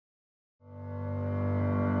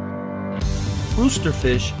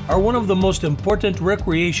Roosterfish are one of the most important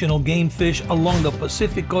recreational game fish along the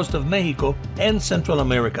Pacific coast of Mexico and Central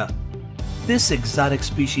America. This exotic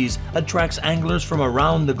species attracts anglers from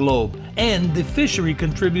around the globe, and the fishery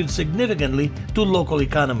contributes significantly to local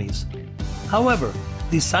economies. However,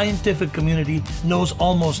 the scientific community knows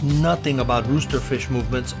almost nothing about roosterfish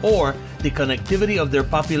movements or the connectivity of their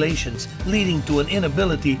populations, leading to an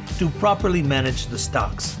inability to properly manage the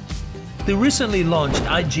stocks. The recently launched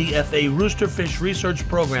IGFA Roosterfish Research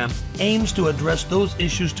Program aims to address those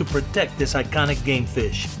issues to protect this iconic game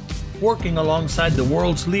fish. Working alongside the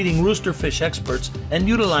world's leading roosterfish experts and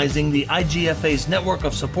utilizing the IGFA's network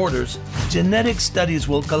of supporters, genetic studies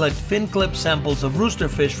will collect fin clip samples of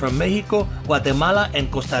roosterfish from Mexico, Guatemala,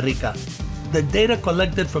 and Costa Rica. The data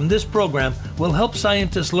collected from this program will help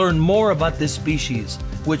scientists learn more about this species,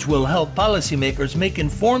 which will help policymakers make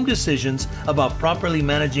informed decisions about properly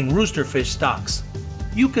managing roosterfish stocks.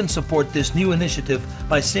 You can support this new initiative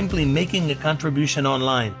by simply making a contribution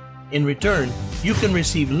online. In return, you can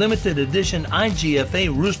receive limited edition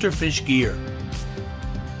IGFA Roosterfish gear.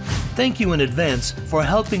 Thank you in advance for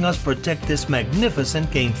helping us protect this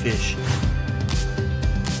magnificent game fish.